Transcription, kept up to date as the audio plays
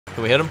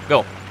Can we hit him?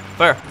 Go.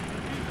 Fire.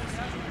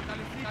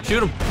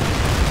 Shoot him.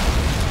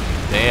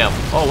 Damn.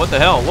 Oh, what the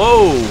hell?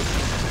 Whoa.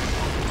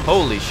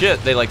 Holy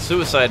shit. They like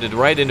suicided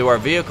right into our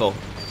vehicle.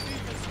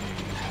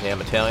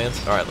 Damn Italians.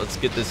 Alright, let's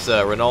get this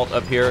Renault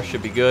up here.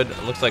 Should be good.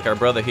 It looks like our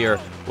brother here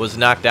was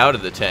knocked out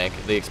of the tank.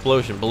 The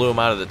explosion blew him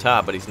out of the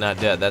top, but he's not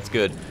dead. That's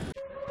good.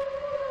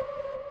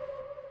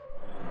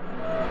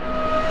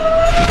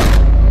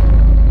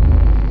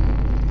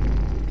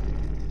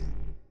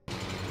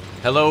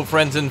 Hello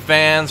friends and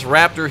fans,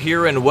 Raptor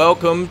here and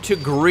welcome to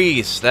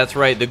Greece. That's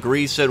right, the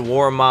Greece at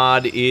War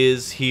mod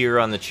is here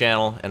on the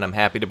channel and I'm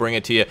happy to bring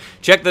it to you.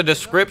 Check the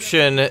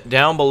description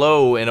down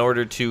below in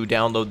order to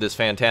download this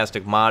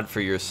fantastic mod for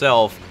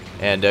yourself.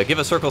 And give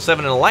a Circle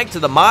 7 and a like to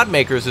the mod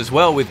makers as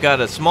well. We've got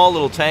a small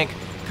little tank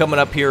coming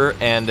up here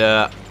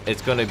and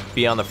it's going to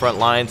be on the front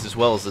lines as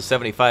well as the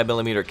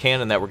 75mm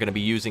cannon that we're going to be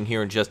using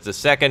here in just a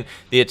second.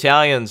 The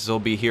Italians will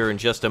be here in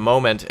just a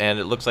moment, and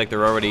it looks like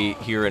they're already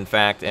here, in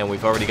fact, and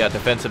we've already got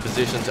defensive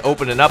positions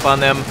opening up on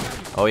them.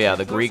 Oh yeah,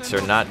 the Greeks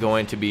are not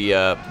going to be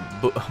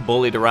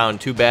bullied around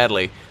too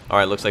badly.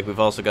 Alright, looks like we've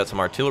also got some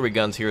artillery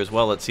guns here as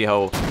well. Let's see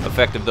how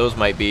effective those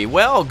might be.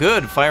 Well,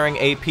 good. Firing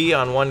AP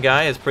on one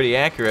guy is pretty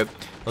accurate.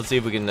 Let's see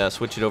if we can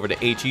switch it over to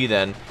HE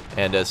then,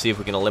 and see if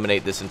we can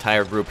eliminate this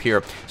entire group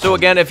here. So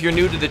again, if you're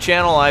new to the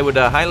channel, I would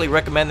highly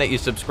recommend that you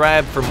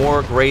subscribe for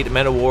more great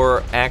Men of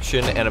War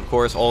action, and of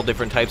course, all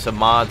different types of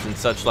mods and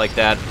such like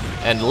that.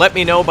 And let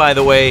me know, by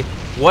the way,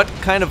 what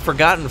kind of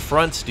forgotten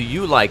fronts do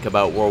you like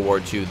about World War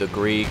II? The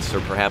Greeks,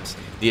 or perhaps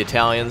the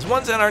Italians?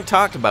 Ones that aren't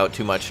talked about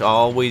too much.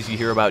 Always you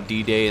hear about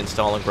D-Day and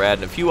Stalingrad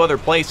and a few other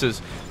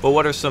places, but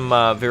what are some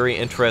very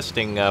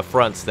interesting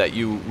fronts that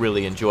you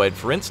really enjoyed?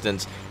 For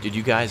instance, did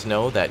you guys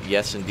know that,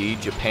 yes,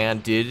 indeed, Japan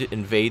did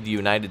invade the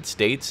United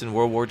States in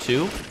World War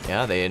II?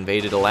 Yeah, they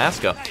invaded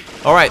Alaska.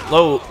 All right,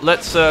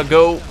 let's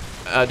go.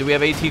 Do we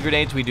have AT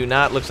grenades? We do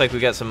not. Looks like we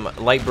got some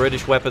light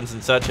British weapons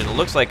and such, and it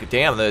looks like,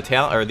 damn,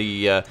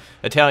 the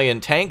Italian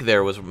tank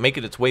there was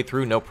making its way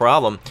through, no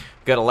problem.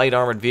 We've got a light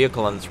armored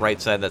vehicle on this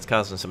right side that's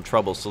causing some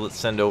trouble, so let's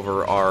send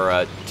over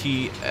our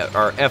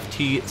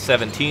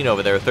FT-17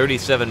 over there,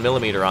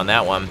 37mm on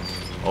that one.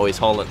 Oh, he's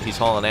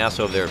hauling ass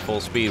over there at full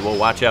speed. Well,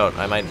 watch out.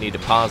 I might need to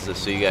pause this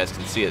so you guys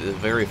can see it. It's a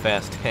very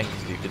fast tank,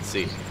 as you can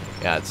see.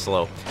 Yeah, it's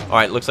slow. All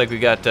right, looks like we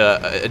got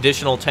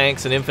additional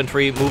tanks and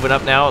infantry moving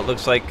up now. It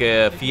looks like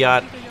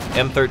Fiat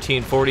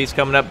M1340's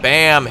coming up.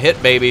 Bam!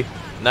 Hit, baby.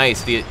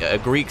 Nice. The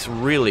Greeks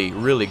really,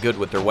 really good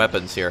with their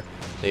weapons here.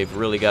 They've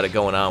really got it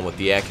going on with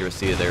the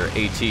accuracy of their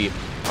AT.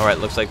 All right,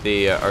 looks like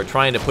they are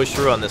trying to push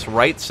through on this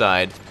right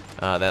side.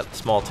 That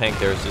small tank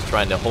there is just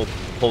trying to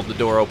hold the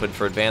door open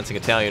for advancing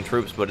Italian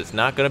troops, but it's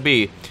not going to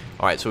be.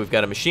 All right, so we've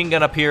got a machine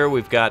gun up here.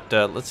 We've got,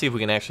 let's see if we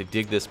can actually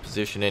dig this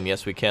position in.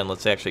 Yes, we can.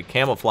 Let's actually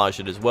camouflage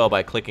it as well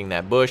by clicking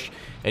that bush.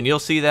 And you'll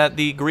see that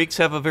the Greeks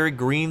have a very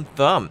green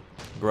thumb.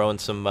 Growing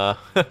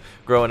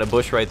a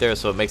bush right there,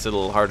 so it makes it a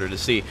little harder to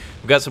see.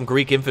 We've got some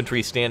Greek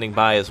infantry standing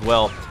by as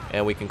well,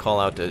 and we can call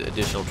out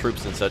additional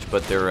troops and such,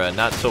 but they're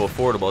not so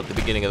affordable at the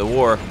beginning of the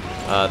war.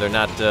 They're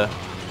not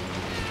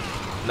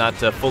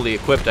fully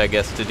equipped, I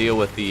guess, to deal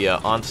with the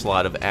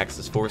onslaught of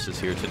Axis forces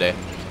here today,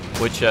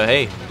 which,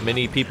 hey,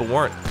 many people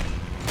weren't.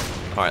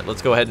 All right,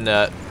 let's go ahead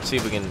and see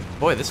if we can...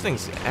 Boy, this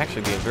thing's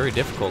actually being very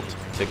difficult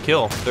to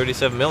kill.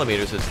 37mm,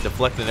 it's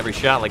deflecting every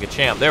shot like a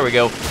champ. There we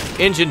go.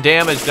 Engine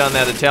damaged on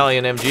that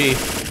Italian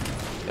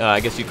MG. I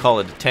guess you call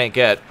it a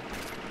tankette.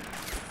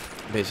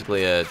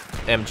 Basically a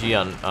MG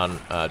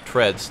on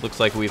treads. Looks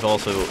like we've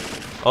also...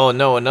 Oh,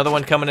 no, another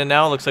one coming in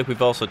now. Looks like we've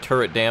also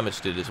turret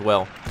damaged it as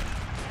well.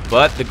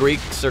 But the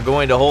Greeks are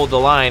going to hold the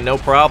line, no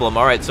problem.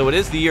 All right, so it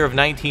is the year of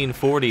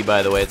 1940,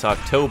 by the way. It's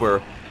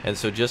October, and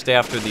so just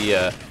after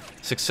the...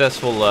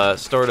 successful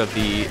start of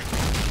the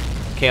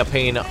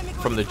campaign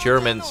from the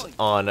Germans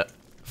on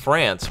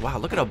France. Wow,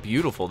 look at how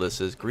beautiful this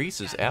is.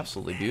 Greece is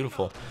absolutely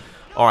beautiful.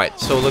 Alright,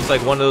 so it looks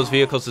like one of those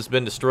vehicles has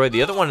been destroyed.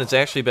 The other one has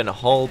actually been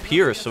hull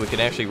pierced, so we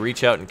can actually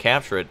reach out and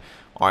capture it.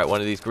 Alright,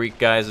 one of these Greek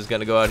guys is going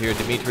to go out here.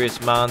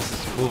 Demetrius Mons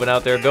is moving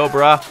out there. Go,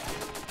 brah.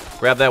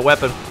 Grab that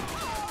weapon.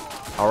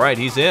 Alright,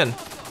 he's in.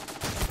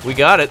 We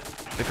got it.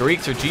 The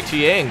Greeks are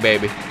GTAing,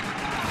 baby.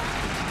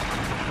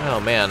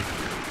 Oh, man.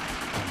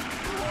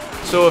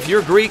 So if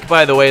you're Greek,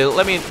 by the way,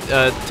 let me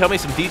tell me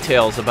some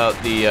details about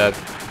the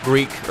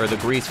Greek or the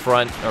Greece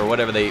front or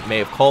whatever they may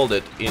have called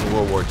it in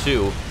World War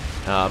II.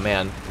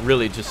 Man,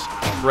 really just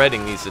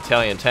shredding these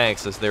Italian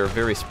tanks as they're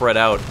very spread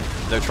out.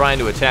 They're trying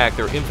to attack.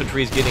 Their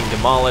infantry's getting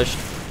demolished.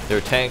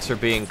 Their tanks are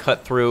being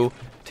cut through.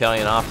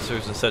 Italian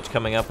officers and such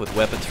coming up with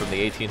weapons from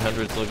the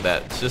 1800s. Look at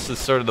that. It's just the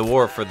start of the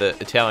war for the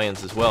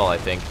Italians as well, I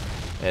think,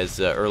 as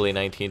early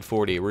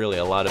 1940. Really,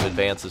 a lot of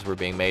advances were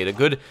being made. A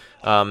good...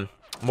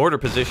 mortar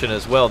position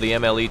as well, the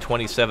MLE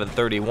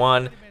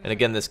 2731, and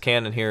again this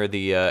cannon here,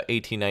 the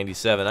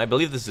 1897. I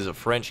believe this is a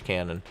French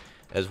cannon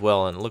as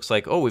well, and it looks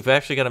like, oh, we've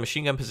actually got a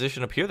machine gun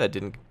position up here that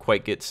didn't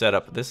quite get set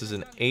up. This is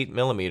an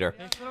 8mm.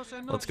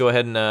 Let's go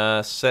ahead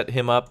and set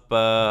him up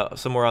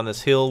somewhere on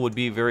this hill would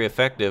be very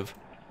effective.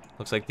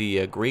 Looks like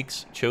the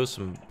Greeks chose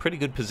some pretty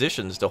good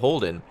positions to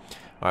hold in.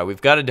 Alright,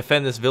 we've got to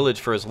defend this village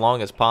for as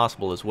long as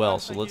possible as well,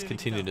 so let's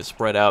continue to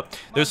spread out.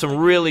 There's some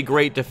really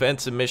great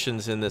defensive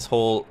missions in this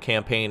whole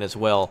campaign as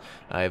well.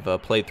 I've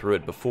played through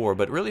it before,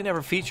 but really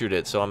never featured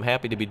it, so I'm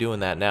happy to be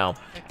doing that now.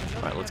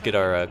 Alright, let's get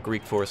our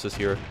Greek forces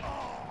here.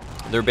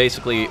 They're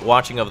basically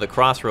watching over the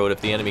crossroad. If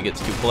the enemy gets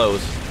too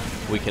close,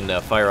 we can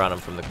fire on them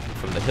from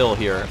the hill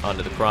here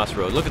onto the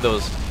crossroad. Look at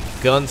those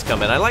guns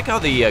come in. I like how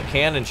the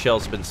cannon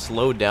shells have been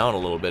slowed down a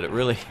little bit.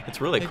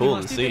 It's really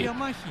cool to see.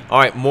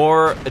 Alright,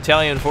 more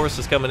Italian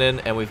forces coming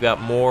in, and we've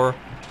got more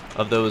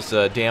of those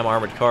damn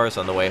armored cars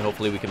on the way.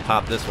 Hopefully we can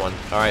pop this one.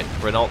 Alright,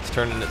 Renault's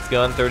turning its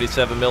gun,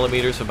 37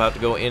 millimeters, about to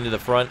go into the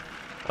front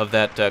of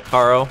that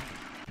Caro.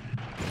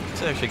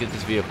 Let's actually get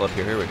this vehicle up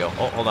here. Here we go.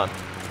 Oh, hold on.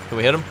 Can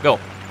we hit him? Go.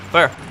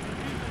 Fire.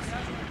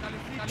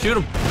 Shoot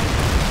him.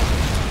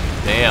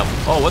 Damn.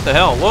 Oh, what the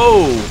hell?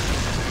 Whoa!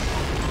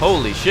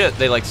 Holy shit,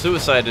 they like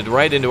suicided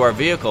right into our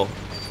vehicle.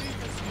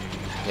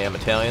 Damn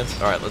Italians.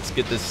 Alright, let's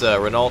get this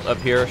Renault up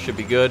here. Should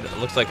be good. It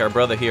looks like our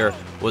brother here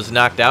was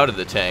knocked out of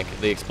the tank.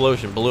 The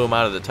explosion blew him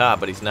out of the top,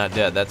 but he's not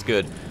dead. That's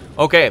good.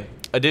 Okay,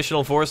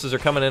 additional forces are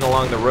coming in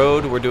along the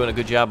road. We're doing a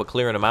good job of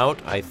clearing them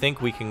out. I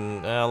think we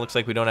can... looks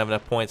like we don't have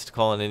enough points to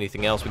call in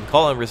anything else. We can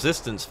call in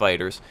resistance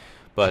fighters,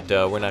 but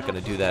we're not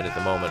going to do that at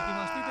the moment.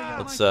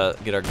 Let's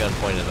get our gun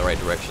pointed in the right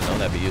direction, though.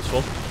 That'd be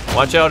useful.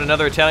 Watch out,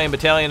 another Italian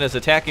battalion is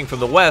attacking from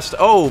the west.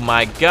 Oh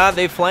my god,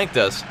 they flanked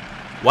us.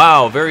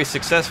 Wow, very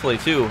successfully,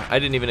 too. I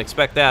didn't even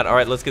expect that.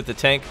 Alright, let's get the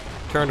tank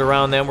turned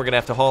around then. We're going to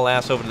have to haul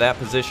ass over to that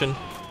position.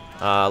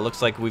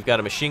 Looks like we've got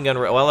a machine gun.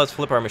 Well, let's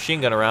flip our machine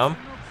gun around.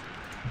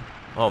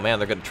 Oh man,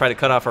 they're going to try to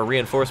cut off our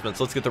reinforcements.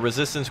 Let's get the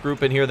resistance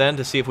group in here then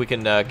to see if we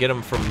can get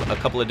them from a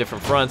couple of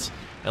different fronts.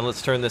 And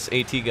let's turn this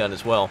AT gun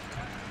as well.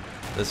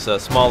 This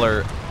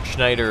smaller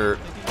Schneider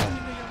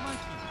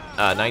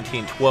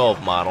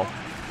 1912 model.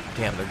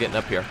 Damn, they're getting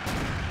up here.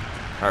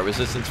 Alright,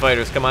 resistance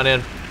fighters, come on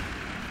in.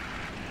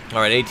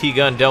 Alright, AT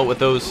gun dealt with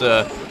those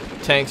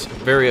tanks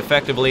very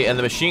effectively, and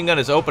the machine gun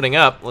is opening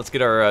up. Let's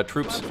get our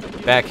troops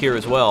back here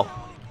as well.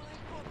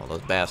 All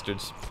those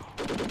bastards.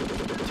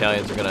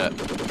 Italians are going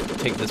to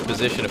take this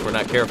position if we're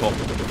not careful,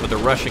 but they're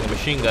rushing a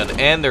machine gun,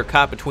 and they're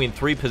caught between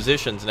three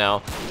positions now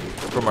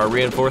from our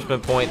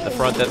reinforcement point, the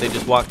front that they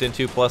just walked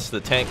into, plus the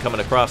tank coming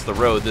across the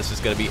road. This is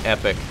going to be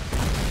epic.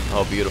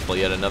 Oh, beautiful.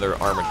 Yet another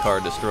armored car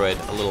destroyed.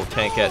 A little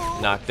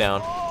tankette knocked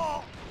down.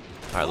 All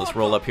right, let's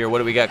roll up here. What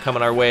do we got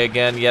coming our way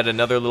again? Yet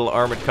another little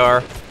armored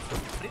car.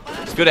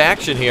 It's good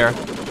action here.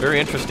 Very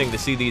interesting to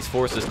see these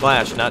forces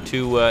clash. Not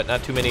too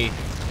many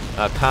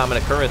common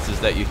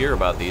occurrences that you hear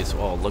about these.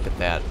 Oh, look at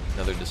that.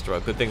 Another destroy.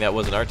 Good thing that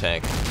wasn't our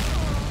tank.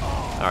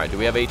 All right, do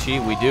we have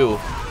HE? We do.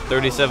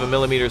 37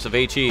 millimeters of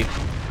HE.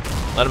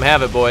 Let them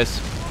have it, boys.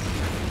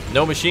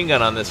 No machine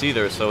gun on this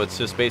either, so it's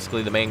just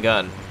basically the main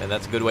gun, and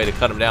that's a good way to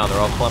cut them down. They're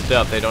all clumped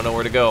up. They don't know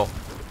where to go.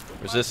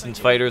 Resistance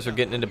fighters are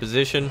getting into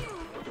position.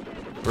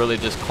 Really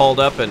just called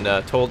up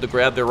and told to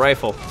grab their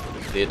rifle.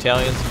 The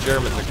Italians and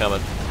Germans are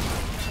coming.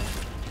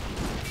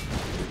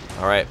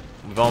 All right,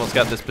 we've almost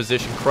got this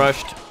position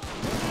crushed.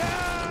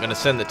 I'm going to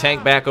send the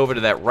tank back over to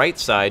that right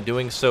side.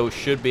 Doing so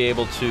should be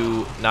able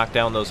to knock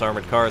down those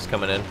armored cars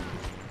coming in.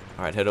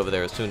 All right, head over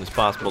there as soon as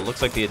possible.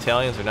 Looks like the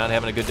Italians are not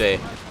having a good day.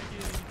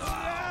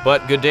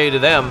 But good day to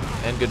them,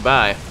 and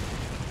goodbye.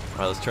 All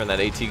right, let's turn that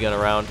AT gun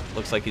around.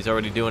 Looks like he's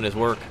already doing his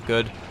work.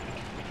 Good.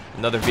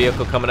 Another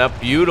vehicle coming up.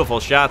 Beautiful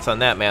shots on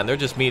that, man. They're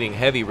just meeting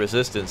heavy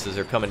resistance as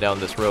they're coming down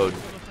this road.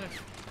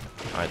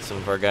 All right, some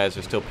of our guys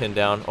are still pinned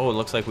down. Oh, it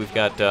looks like we've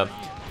got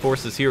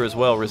forces here as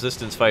well,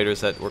 resistance fighters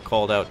that were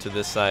called out to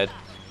this side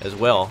as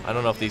well. I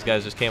don't know if these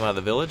guys just came out of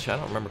the village. I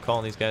don't remember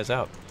calling these guys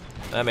out.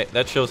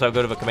 That shows how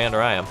good of a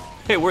commander I am.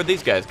 Hey, where'd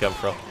these guys come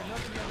from?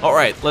 All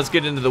right, let's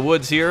get into the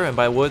woods here, and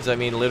by woods I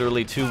mean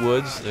literally 2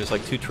 woods. There's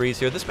like 2 trees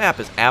here. This map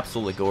is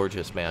absolutely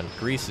gorgeous, man.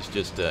 Greece is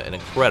just an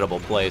incredible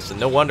place, and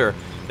no wonder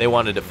they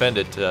want to defend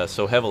it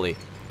so heavily,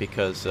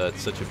 because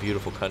it's such a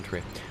beautiful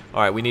country.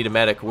 All right, we need a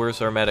medic.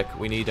 Where's our medic?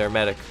 We need our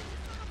medic.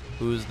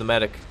 Who's the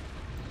medic?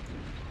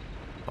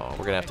 Oh,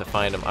 we're gonna have to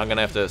find him. I'm gonna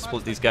have to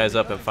split these guys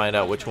up and find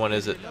out which one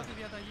is it.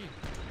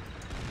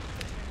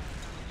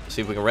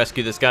 See if we can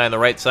rescue this guy on the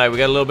right side. We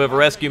got a little bit of a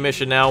rescue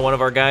mission now. One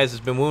of our guys has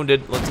been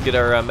wounded. Let's get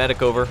our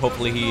medic over.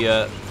 Hopefully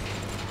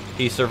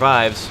he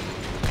survives.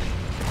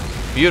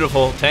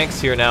 Beautiful. Tanks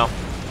here now.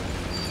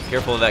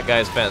 Careful of that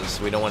guy's fence.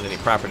 We don't want any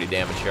property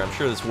damage here. I'm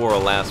sure this war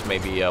will last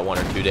maybe 1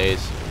 or 2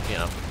 days. You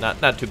know,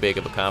 not too big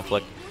of a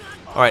conflict.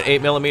 All right,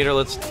 8mm.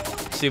 Let's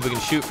see if we can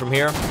shoot from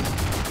here.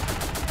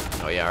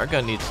 Oh yeah, our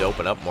gun needs to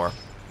open up more.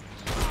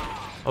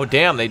 Oh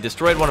damn, they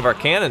destroyed one of our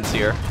cannons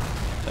here.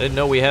 I didn't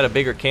know we had a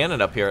bigger cannon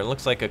up here. It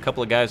looks like a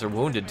couple of guys are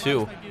wounded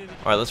too.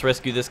 Alright, let's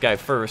rescue this guy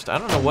first. I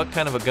don't know what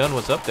kind of a gun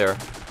was up there.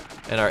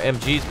 And our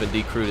MG's been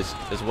decrewed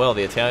as well.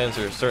 The Italians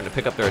are starting to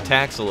pick up their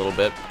attacks a little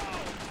bit.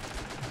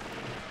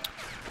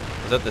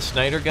 Is that the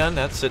Schneider gun?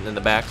 That's sitting in the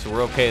back, so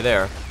we're okay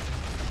there.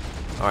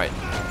 Alright,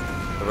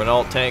 the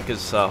Renault tank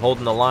is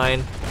holding the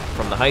line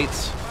from the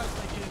heights.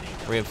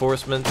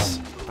 Reinforcements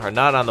are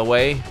not on the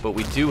way, but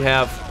we do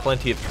have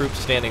plenty of troops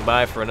standing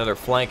by for another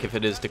flank if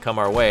it is to come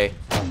our way.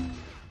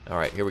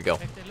 Alright, here we go.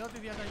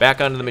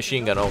 Back onto the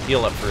machine gun. Oh,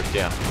 heal up first,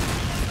 yeah.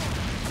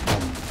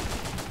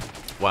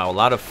 Wow, a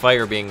lot of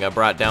fire being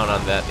brought down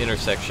on that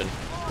intersection.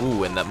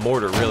 Ooh, and that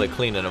mortar really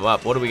cleaning them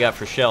up. What do we got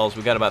for shells?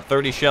 We got about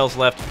 30 shells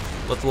left.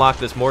 Let's lock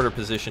this mortar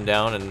position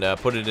down and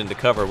put it into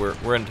cover.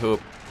 We're into a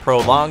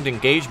prolonged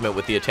engagement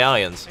with the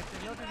Italians.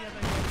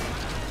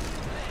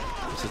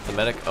 Is this the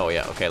medic? Oh,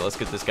 yeah. Okay, let's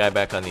get this guy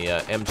back on the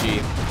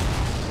MG.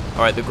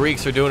 All right, the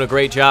Greeks are doing a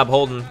great job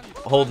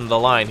holding the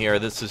line here.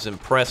 This is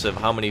impressive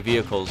how many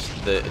vehicles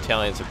the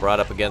Italians have brought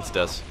up against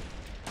us.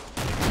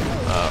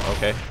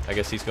 Okay, I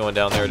guess he's going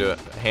down there to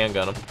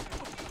handgun him.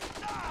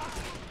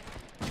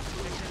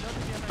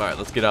 Alright,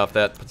 let's get off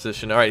that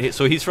position. Alright,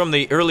 so he's from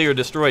the earlier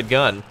destroyed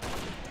gun.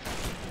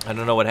 I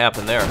don't know what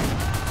happened there.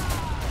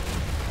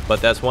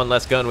 But that's one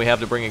less gun we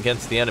have to bring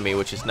against the enemy,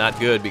 which is not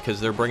good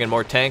because they're bringing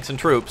more tanks and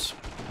troops.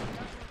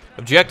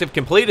 Objective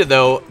completed,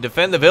 though.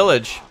 Defend the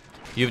village.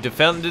 You've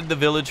defended the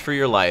village for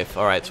your life.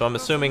 Alright, so I'm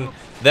assuming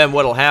then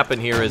what'll happen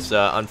here is,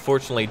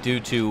 unfortunately, due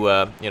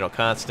to, you know,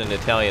 constant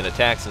Italian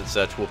attacks and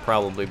such, we'll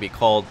probably be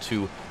called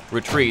to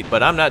retreat.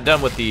 But I'm not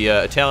done with the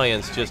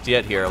Italians just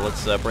yet here.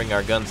 Let's bring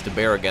our guns to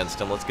bear against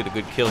them. Let's get a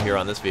good kill here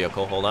on this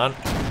vehicle. Hold on.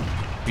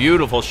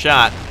 Beautiful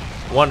shot.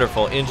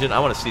 Wonderful. Engine. I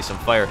want to see some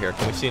fire here.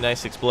 Can we see a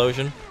nice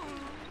explosion?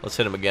 Let's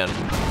hit him again.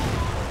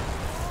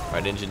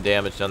 Alright, engine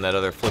damaged on that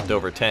other flipped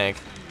over tank.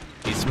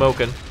 He's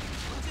smoking.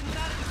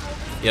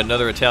 Yet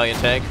another Italian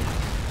tank.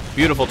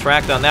 Beautiful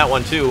tracked on that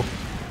one too.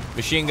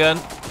 Machine gun.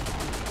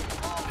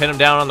 Pin him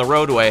down on the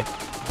roadway.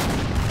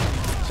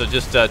 So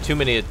just too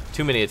many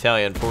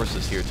Italian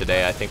forces here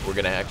today. I think we're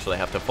going to actually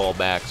have to fall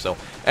back. So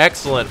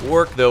excellent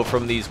work though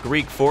from these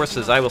Greek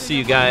forces. I will see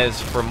you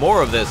guys for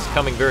more of this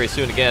coming very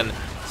soon. Again,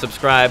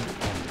 subscribe,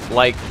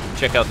 like,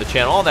 check out the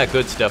channel, all that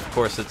good stuff. Of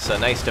course, it's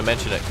nice to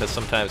mention it because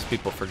sometimes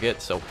people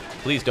forget. So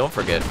please don't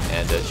forget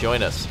and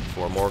join us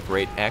for more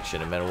great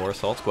action in Men of War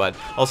Assault Squad.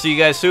 I'll see you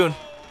guys soon.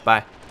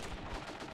 Bye.